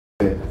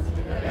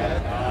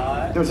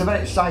There was a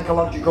very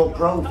psychological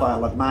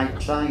profile of Mike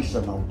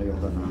Tyson on the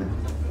other night.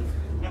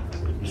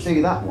 You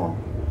see that one?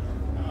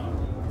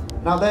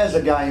 Now there's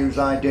a guy whose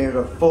idea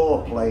of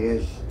foreplay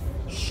is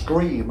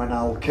scream and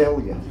I'll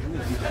kill you.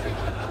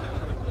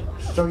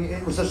 So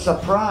it was a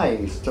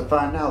surprise to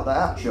find out that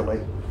actually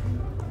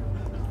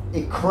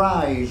he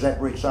cries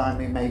every time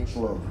he makes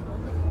love.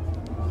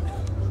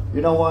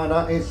 You know why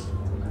that is?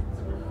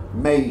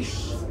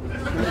 Mace.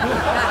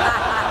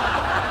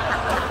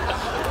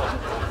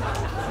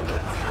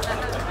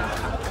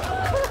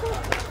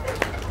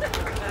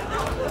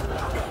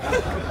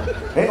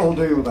 It'll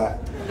do that.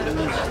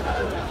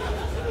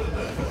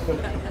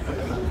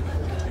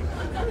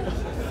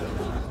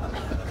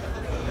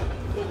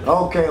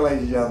 Okay,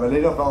 ladies and gentlemen,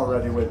 enough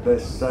already with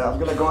this. I'm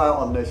going to go out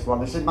on this one.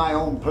 This is my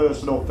own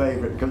personal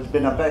favourite because it's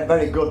been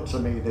very good to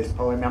me, this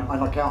poem,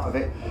 on account of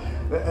it.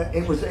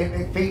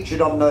 It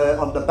featured on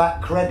the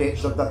back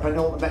credits of the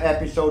penultimate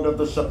episode of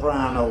The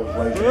Sopranos,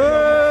 ladies and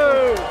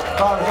gentlemen. As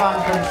far as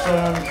I'm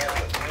concerned,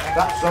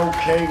 that's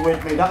okay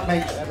with me.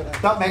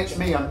 That makes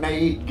me a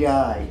made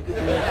guy.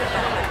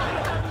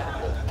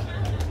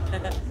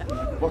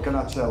 What can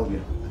I tell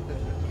you?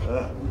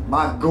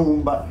 My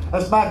Goomba.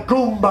 That's my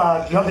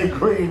Goomba, Johnny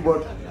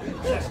Greenwood.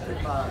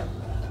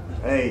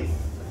 Hey.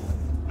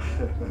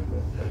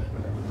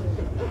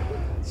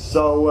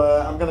 So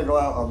I'm going to go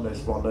out on this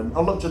one, and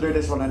I'd love to do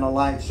this one in a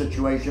live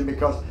situation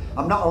because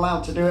I'm not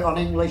allowed to do it on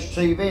English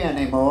TV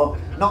anymore,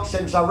 not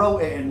since I wrote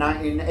it in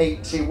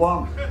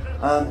 1981.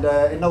 And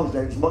in those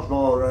days, it was much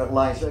more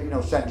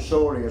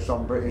censorious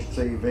on British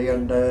TV.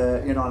 And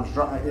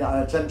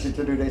I attempted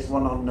to do this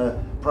one on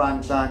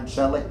primetime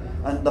telly.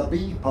 And the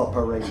beep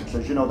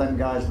operators, you know, them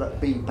guys that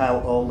beep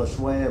out all the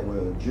swear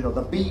words, you know,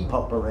 the beep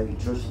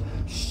operators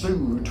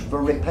sued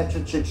for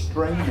repetitive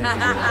straining.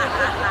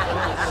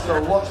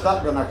 So what's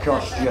that going to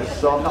cost you?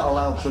 So I'm not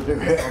allowed to do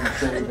it on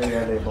TV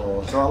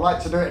anymore. So I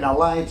like to do it in a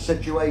live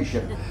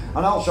situation.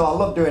 And also I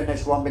love doing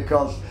this one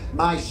because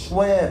my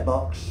swear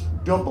box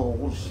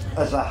doubles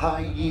as a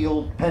high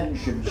yield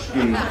pension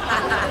scheme.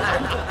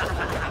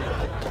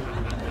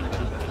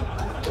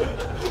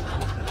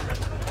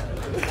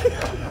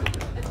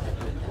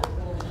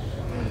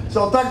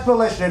 So thanks for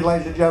listening,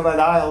 ladies and gentlemen.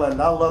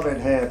 Ireland, I love it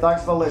here.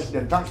 Thanks for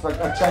listening. Thanks for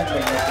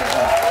attending this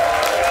event.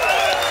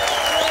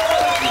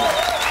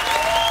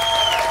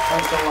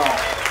 Thanks a lot.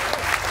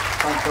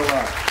 Thanks a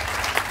lot.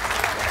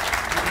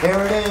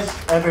 Here it is,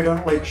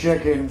 evidently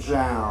chicken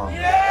sound.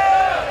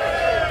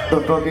 The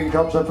fucking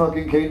cops are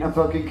fucking keen to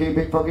fucking keep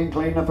it fucking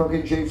clean. The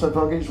fucking chiefs are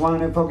fucking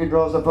swine and fucking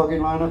draws the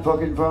fucking line and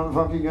fucking fun,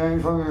 fucking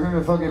games,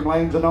 fucking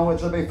lanes and nowhere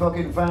to be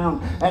fucking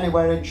found.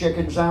 Anywhere in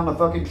chicken sound, the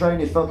fucking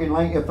train is fucking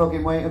late. You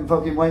fucking wait and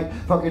fucking wait.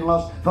 Fucking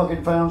lost,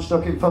 fucking found,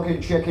 stuck in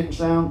fucking chicken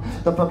sound.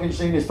 The fucking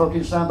scene is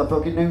fucking sound. The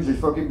fucking news is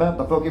fucking bad.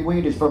 The fucking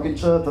weed is fucking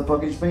surf. The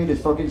fucking speed is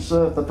fucking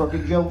surf. The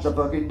fucking jokes are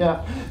fucking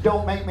daft.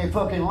 Don't make me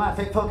fucking laugh.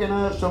 It fucking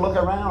hurts to look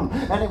around.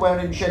 Anywhere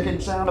in chicken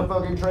sound, the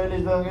fucking train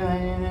is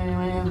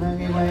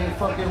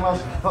fucking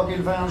lost,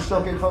 fucking found,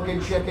 stuck in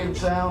fucking chicken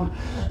sound.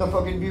 The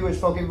fucking view is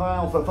fucking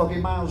vile for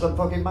fucking miles and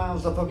fucking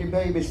miles. The fucking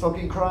babies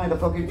fucking cry, the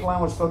fucking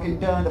flowers fucking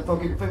die, the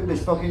fucking food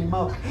is fucking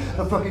muck.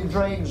 The fucking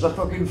drains are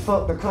fucking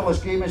fuck, the colour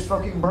scheme is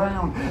fucking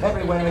brown.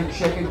 Everywhere in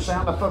chicken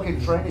sound, the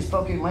fucking train is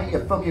fucking late. You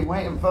fucking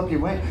wait and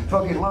fucking wait.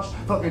 Fucking lost,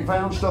 fucking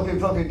found, stuck in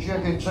fucking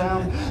chicken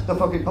sound. The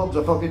fucking pubs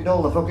are fucking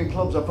dull, the fucking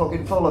clubs are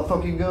fucking full of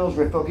fucking girls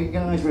with fucking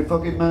guys with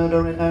fucking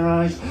murder in their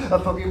eyes. A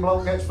fucking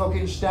bloke gets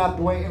fucking stabbed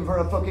waiting for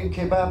a fucking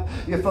kebab.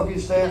 You fucking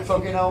stay at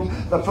fucking home.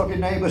 The fucking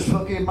neighbours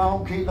fucking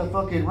moan, keep the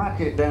fucking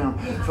racket down.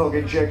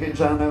 Fucking chicken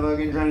sound, the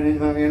fucking train is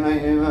fucking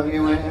late,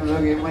 fucking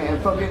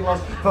waiting, fucking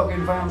lost,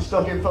 fucking found,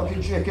 stuck in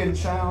fucking chicken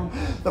sound.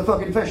 The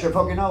fucking fish are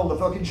fucking old, the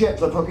fucking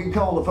chips are fucking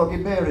cold, the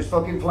fucking beer is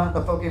fucking flat,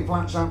 the fucking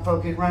flats aren't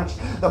fucking rats.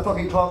 The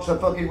fucking clocks are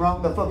fucking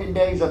wrong, the fucking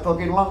days are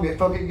fucking long, it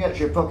fucking gets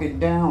you fucking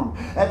down.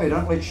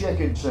 Evidently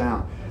chicken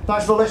sound.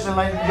 Thanks for listening,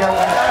 ladies and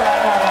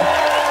gentlemen.